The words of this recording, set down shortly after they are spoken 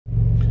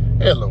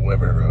Hello,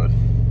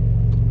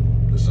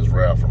 everyone. This is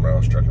Ralph from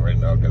Ralph's Trucking. Right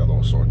now, I've got a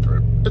little sore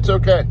throat. It's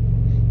okay.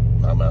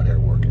 I'm out here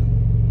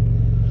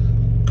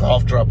working.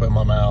 Cough drop in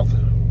my mouth.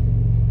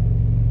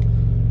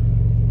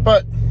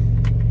 But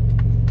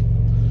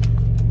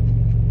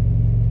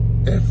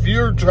if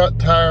you're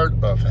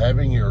tired of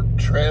having your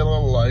trailer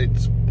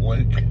lights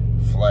blink,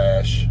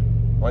 flash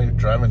while you're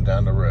driving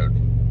down the road,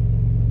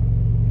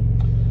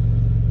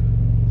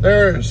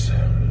 there's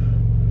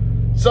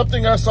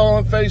something I saw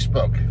on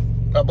Facebook.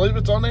 I believe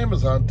it's on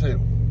Amazon too.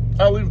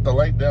 I'll leave the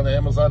link down to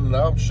Amazon and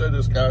I'll show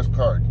this guy's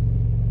card.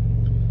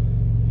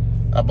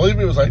 I believe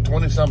it was like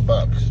 20-some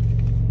bucks.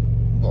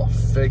 Will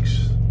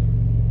fix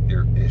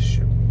your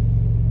issue.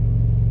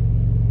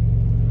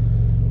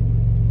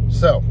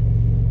 So,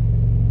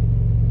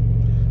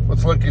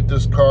 let's look at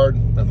this card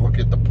and look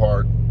at the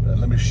part,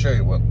 and let me show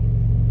you what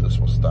this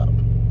will stop.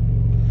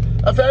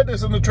 I've had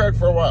this in the truck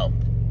for a while.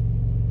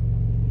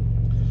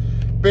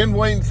 Been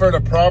waiting for the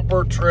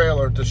proper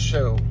trailer to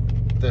show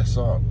this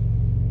on.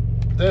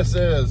 This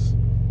is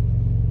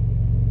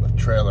a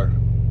trailer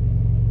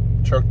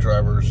truck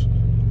drivers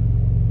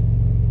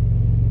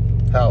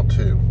how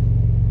to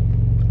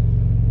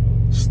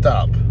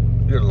stop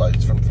your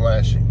lights from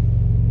flashing.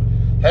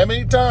 How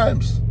many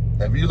times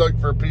have you looked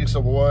for a piece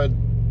of wood,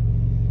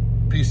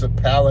 piece of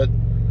pallet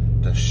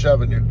to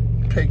shove in your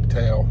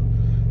pigtail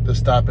to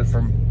stop it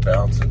from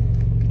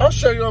bouncing? I'll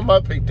show you on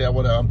my pigtail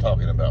what I'm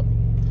talking about.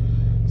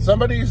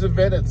 Somebody's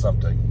invented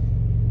something.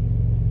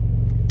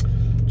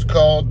 It's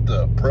called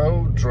the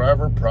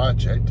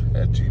prodriverproject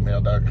at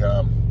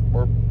gmail.com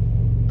or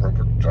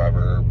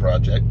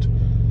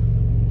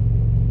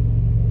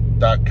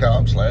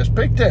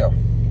prodriverproject.com/pigtail.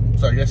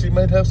 So I guess he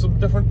might have some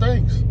different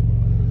things.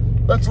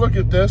 Let's look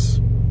at this.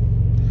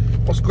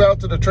 Let's go out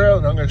to the trailer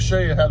and I'm going to show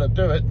you how to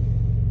do it.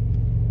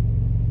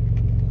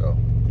 So,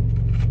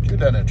 cue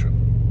that intro.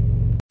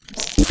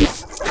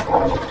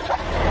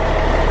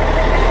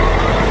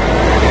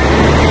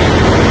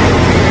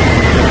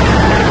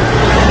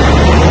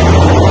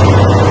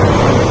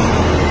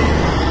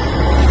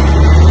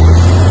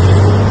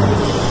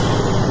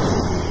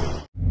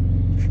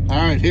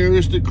 Here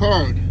is the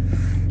card,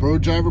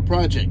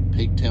 prodriverproject,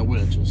 pigtail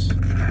wedges,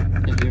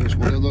 and here's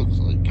what it looks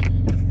like.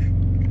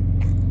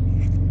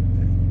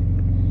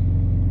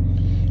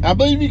 I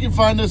believe you can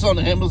find this on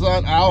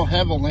Amazon. I'll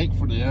have a link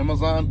for the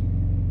Amazon.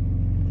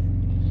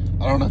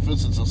 I don't know if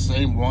it's the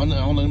same one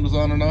on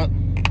Amazon or not,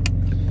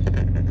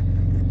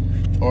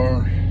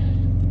 or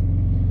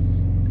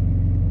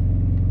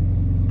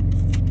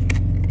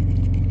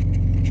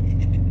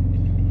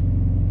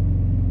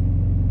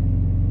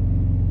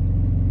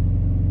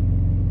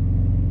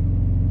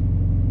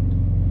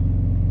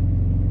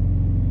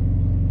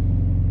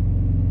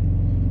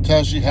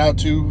tells you how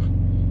to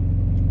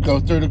go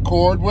through the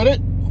cord with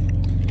it,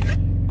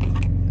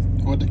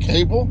 with the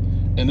cable,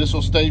 and this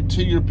will stay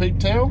to your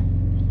pigtail.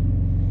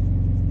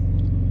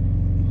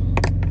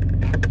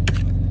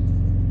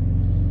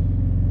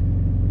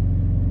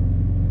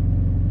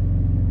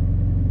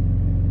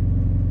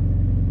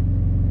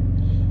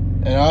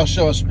 And I'll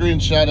show a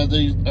screenshot of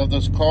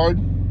this card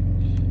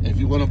if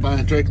you want to buy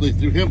it directly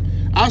through him.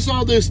 I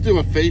saw this through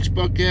a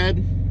Facebook ad,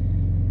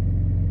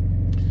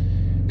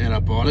 and I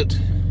bought it.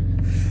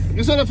 Like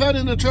I said, I've had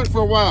it in the truck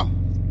for a while,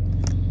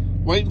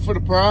 waiting for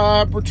the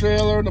proper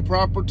trailer and the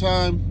proper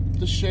time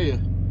to show you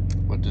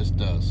what this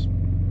does.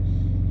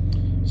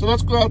 So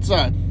let's go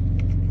outside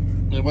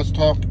and let's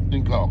talk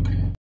and caulk.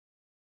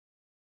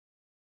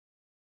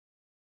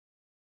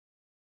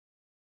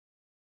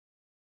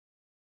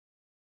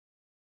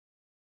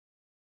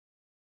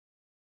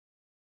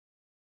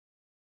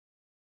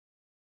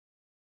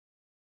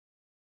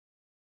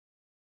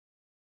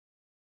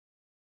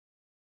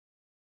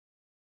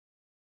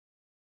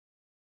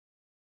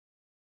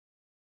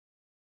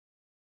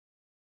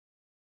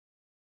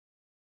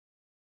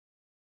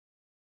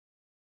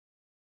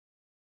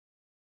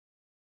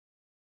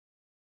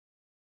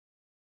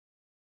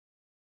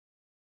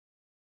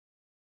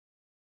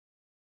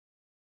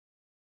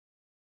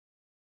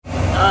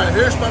 Alright,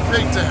 here's my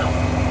pigtail.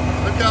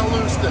 Look how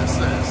loose this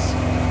is.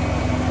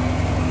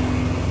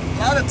 A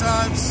lot of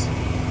times,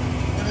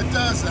 when it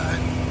does that,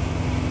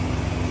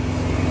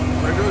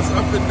 when it goes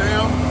up and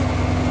down,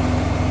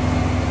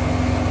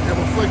 it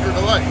will flicker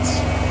the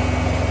lights.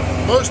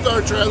 Most of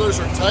our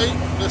trailers are tight.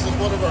 This is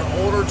one of our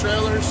older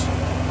trailers,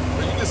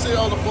 but you can see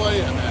all the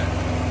play in that.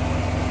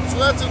 So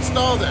let's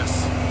install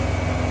this.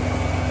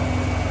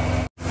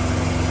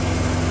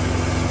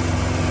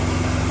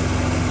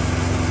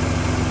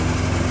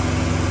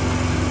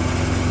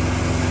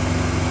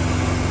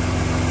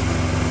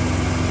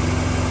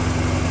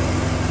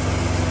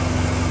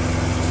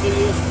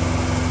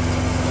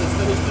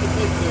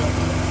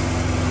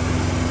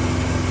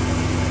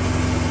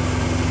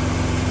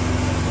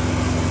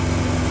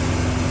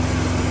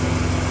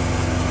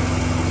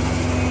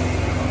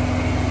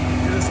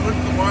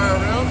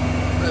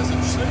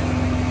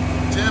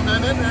 Jam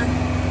that in there,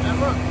 and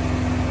look,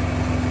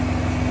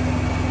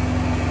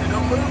 you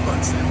don't move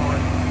much anymore.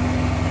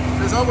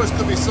 There's always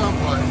going to be some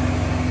play.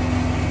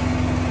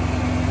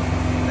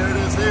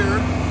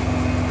 here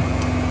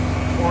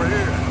or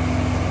here?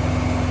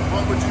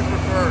 What would you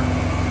prefer?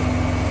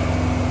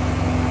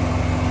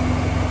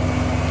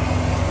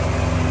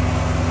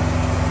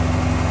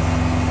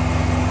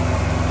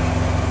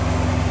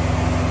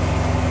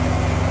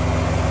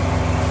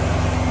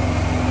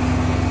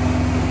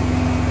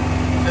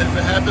 If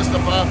it happens to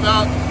pop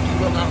out, you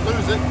will not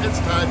lose it. It's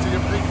tied to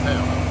your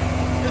pigtail.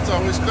 It's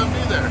always going to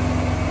be there.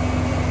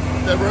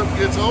 If that rope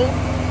gets old,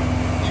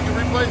 you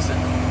can replace it.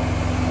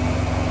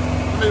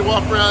 Let me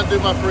walk around and do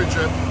my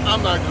pre-trip.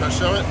 I'm not going to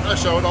show it. I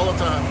show it all the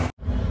time.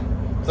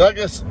 So I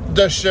guess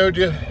just showed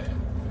you.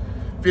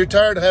 If you're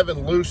tired of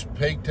having loose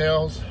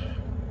pigtails,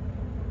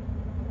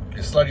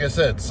 just like I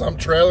said, some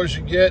trailers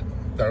you get,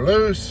 they're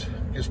loose.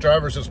 Because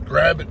drivers just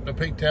grab it, the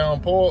pigtail,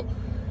 and pull it.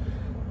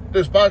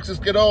 Those boxes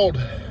get old.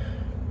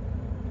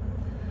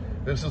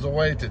 This is a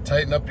way to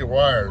tighten up your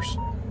wires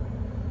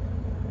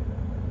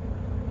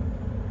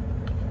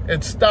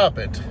and stop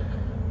it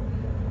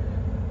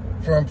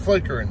from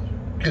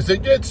flickering, because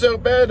it gets so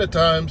bad at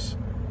times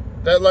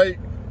that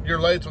your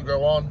lights will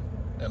go on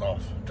and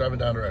off driving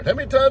down the road. How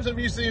many times have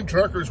you seen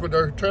truckers with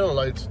their trailer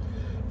lights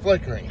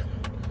flickering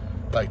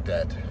like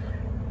that?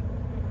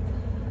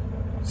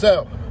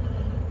 So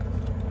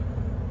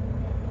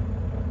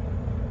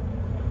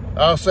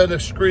I'll send a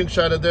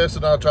screenshot of this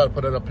and I'll try to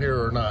put it up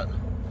here or not.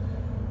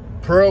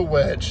 Pro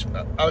Wedge.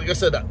 Like I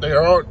said, they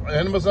are on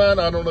Amazon.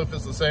 I don't know if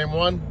it's the same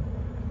one.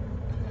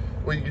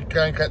 Well, you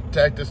can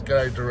contact this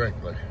guy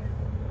directly.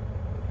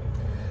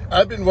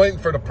 I've been waiting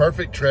for the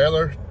perfect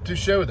trailer to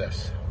show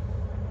this.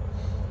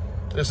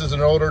 This is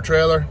an older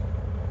trailer.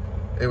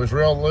 It was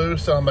real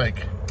loose. I'm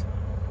like,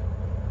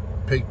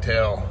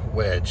 pigtail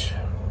wedge.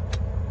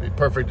 Be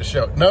perfect to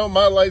show. No,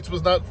 my lights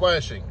was not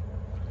flashing.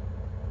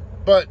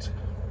 But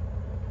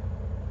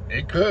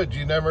it could.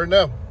 You never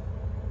know.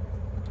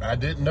 I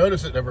didn't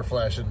notice it ever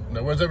flashing.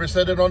 No one's ever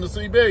said it on the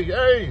CB.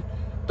 Hey,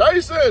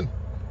 Dyson,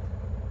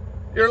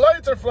 your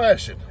lights are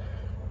flashing.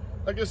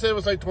 Like I said, it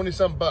was like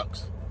 20-something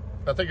bucks.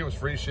 I think it was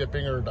free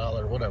shipping or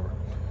 $1, whatever.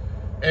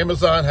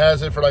 Amazon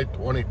has it for like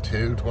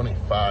 $22,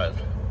 $25.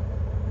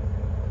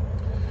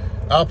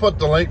 I'll put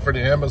the link for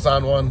the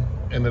Amazon one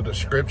in the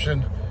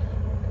description.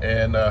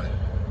 And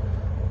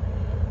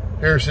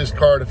here's his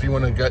card if you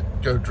want to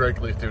go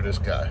directly through this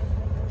guy.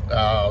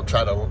 I'll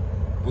try to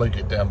link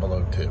it down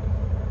below too.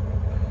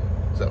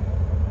 So,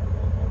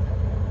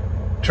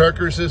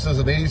 truckers, this is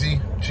an easy,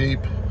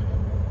 cheap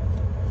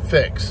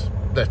fix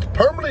that's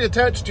permanently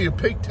attached to your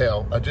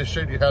pigtail. I just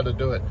showed you how to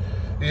do it.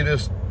 You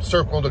just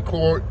circle the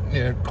cord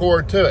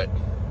to it,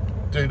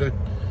 to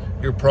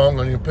your prong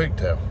on your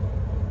pigtail,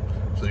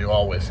 so you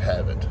always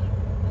have it.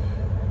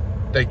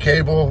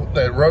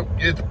 That rope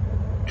gets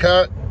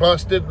cut,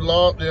 busted,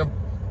 lost,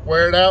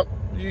 wear it out,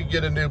 you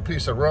get a new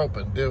piece of rope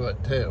and do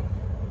it too.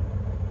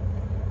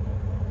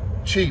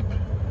 Cheap,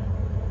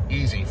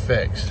 easy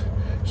fix.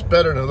 It's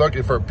better than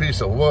looking for a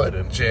piece of wood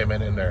and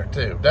jamming in there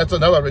too. That's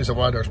another reason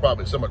why there's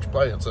probably so much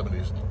play in some of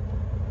these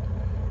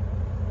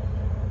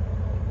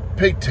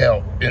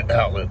pigtail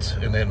outlets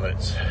and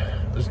inlets.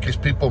 This gets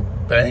people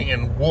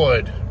banging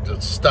wood to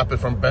stop it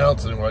from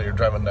bouncing while you're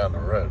driving down the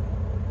road.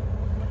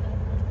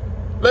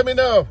 Let me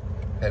know.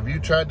 Have you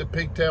tried the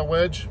pigtail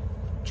wedge,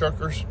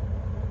 truckers?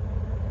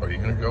 Or are you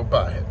going to go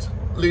buy it?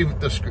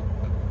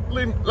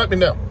 Let me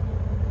know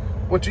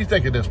what you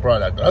think of this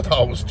product. I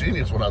thought it was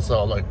genius when I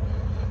saw it. Like,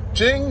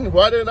 ching,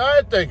 why didn't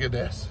I think of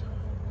this?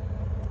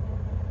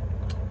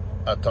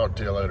 I'll talk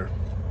to you later.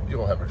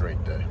 You all have a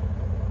great day.